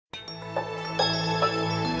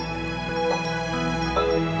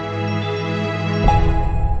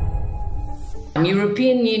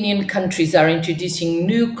European Union countries are introducing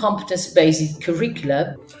new competence-based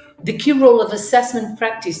curricula. The key role of assessment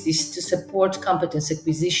practices to support competence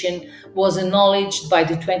acquisition was acknowledged by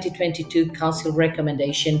the 2022 Council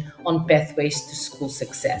recommendation on pathways to school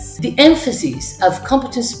success. The emphasis of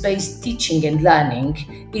competence-based teaching and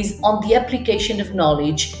learning is on the application of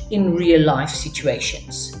knowledge in real-life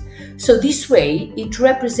situations. So this way, it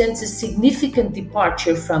represents a significant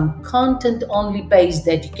departure from content-only based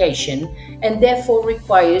education and therefore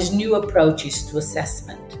requires new approaches to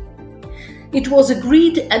assessment. It was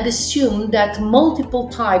agreed and assumed that multiple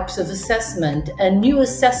types of assessment and new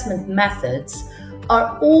assessment methods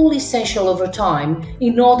are all essential over time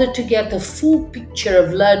in order to get a full picture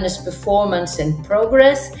of learners' performance and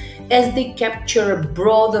progress as they capture a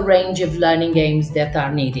broader range of learning aims that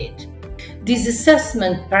are needed. These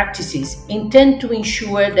assessment practices intend to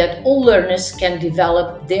ensure that all learners can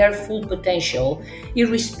develop their full potential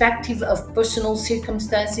irrespective of personal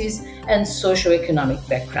circumstances and socioeconomic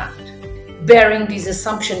background. Bearing these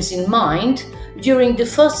assumptions in mind, during the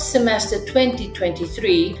first semester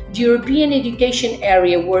 2023, the European Education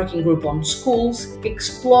Area Working Group on Schools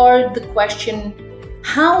explored the question: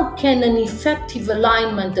 how can an effective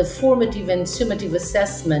alignment of formative and summative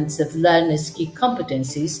assessments of learners' key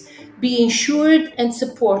competencies be ensured and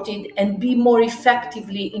supported and be more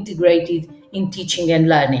effectively integrated in teaching and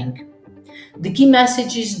learning? The key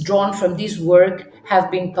messages drawn from this work have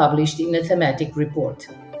been published in a thematic report.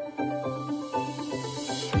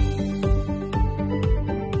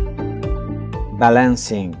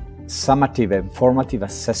 Balancing summative and formative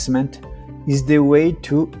assessment is the way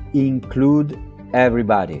to include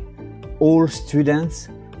everybody. All students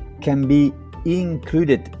can be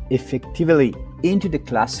included effectively into the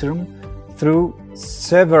classroom through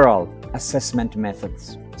several assessment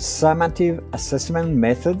methods. Summative assessment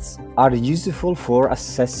methods are useful for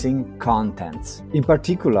assessing contents. In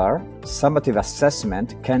particular, summative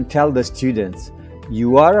assessment can tell the students,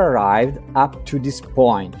 "You are arrived up to this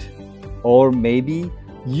point," or maybe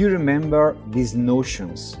 "You remember these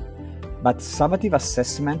notions." But summative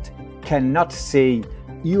assessment cannot say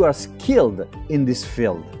 "You are skilled in this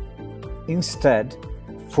field." Instead,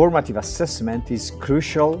 formative assessment is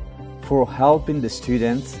crucial for helping the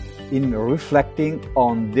students in reflecting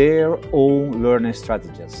on their own learning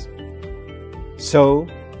strategies. So,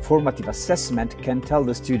 formative assessment can tell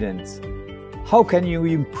the students, how can you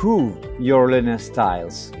improve your learning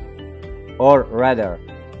styles? Or rather,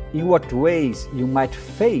 in what ways you might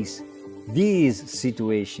face these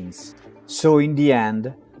situations. So in the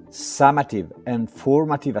end, summative and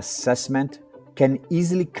formative assessment can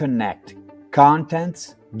easily connect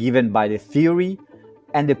contents given by the theory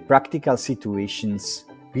and the practical situations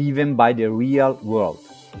given by the real world.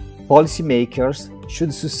 Policymakers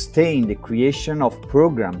should sustain the creation of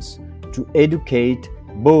programs to educate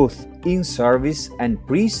both in-service and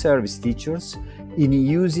pre-service teachers in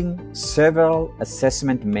using several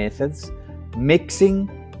assessment methods, mixing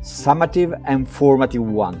summative and formative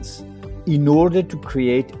ones, in order to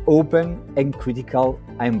create open and critical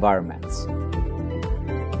environments.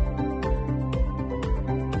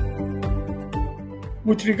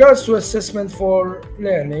 With regards to assessment for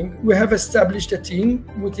learning, we have established a team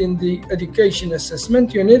within the Education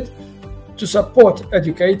Assessment Unit to support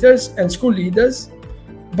educators and school leaders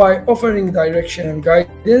by offering direction and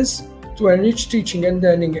guidance to enrich teaching and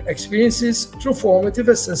learning experiences through formative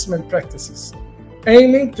assessment practices,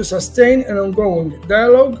 aiming to sustain an ongoing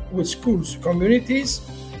dialogue with schools' communities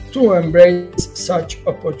to embrace such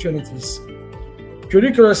opportunities.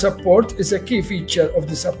 Curricular support is a key feature of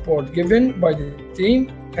the support given by the team,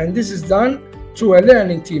 and this is done through a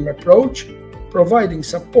learning team approach, providing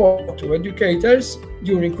support to educators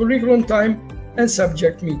during curriculum time and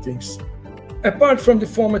subject meetings. Apart from the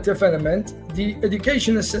formative element, the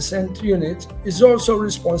Education Assessment Unit is also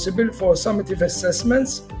responsible for summative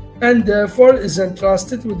assessments and therefore is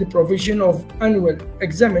entrusted with the provision of annual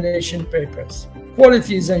examination papers.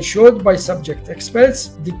 Quality is ensured by subject experts.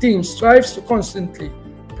 The team strives to constantly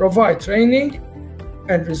provide training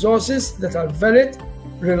and resources that are valid,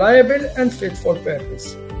 reliable, and fit for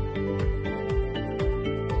purpose.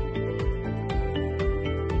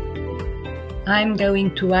 I'm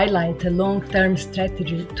going to highlight a long-term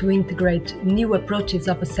strategy to integrate new approaches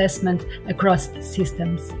of assessment across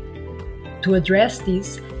systems. To address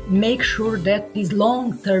this, make sure that these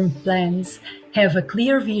long-term plans have a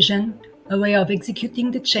clear vision, a way of executing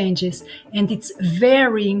the changes, and it's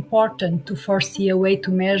very important to foresee a way to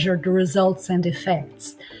measure the results and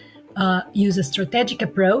effects. Use a strategic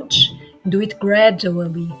approach, do it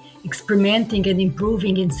gradually, experimenting and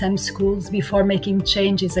improving in some schools before making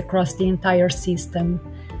changes across the entire system.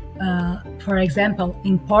 For example,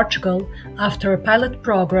 in Portugal, after a pilot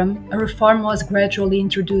program, a reform was gradually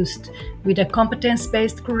introduced with a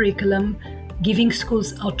competence-based curriculum, giving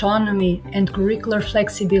schools autonomy and curricular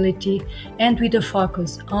flexibility, and with a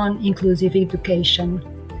focus on inclusive education.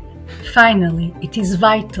 Finally, it is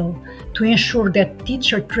vital to ensure that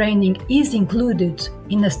teacher training is included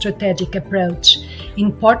in a strategic approach.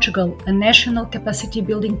 In Portugal, a national capacity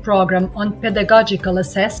building program on pedagogical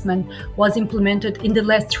assessment was implemented in the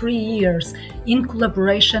last 3 years in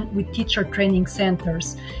collaboration with teacher training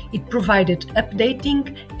centers. It provided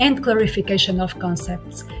updating and clarification of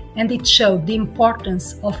concepts, and it showed the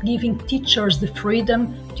importance of giving teachers the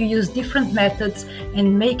freedom to use different methods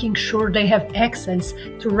and making sure they have access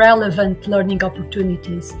to relevant learning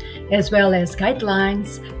opportunities, as well as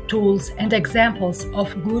guidelines, tools, and examples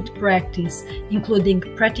of good practice, including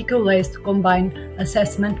practical ways to combine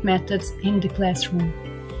assessment methods in the classroom.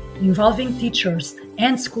 Involving teachers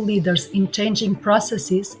and school leaders in changing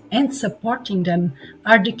processes and supporting them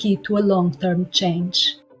are the key to a long-term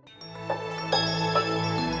change.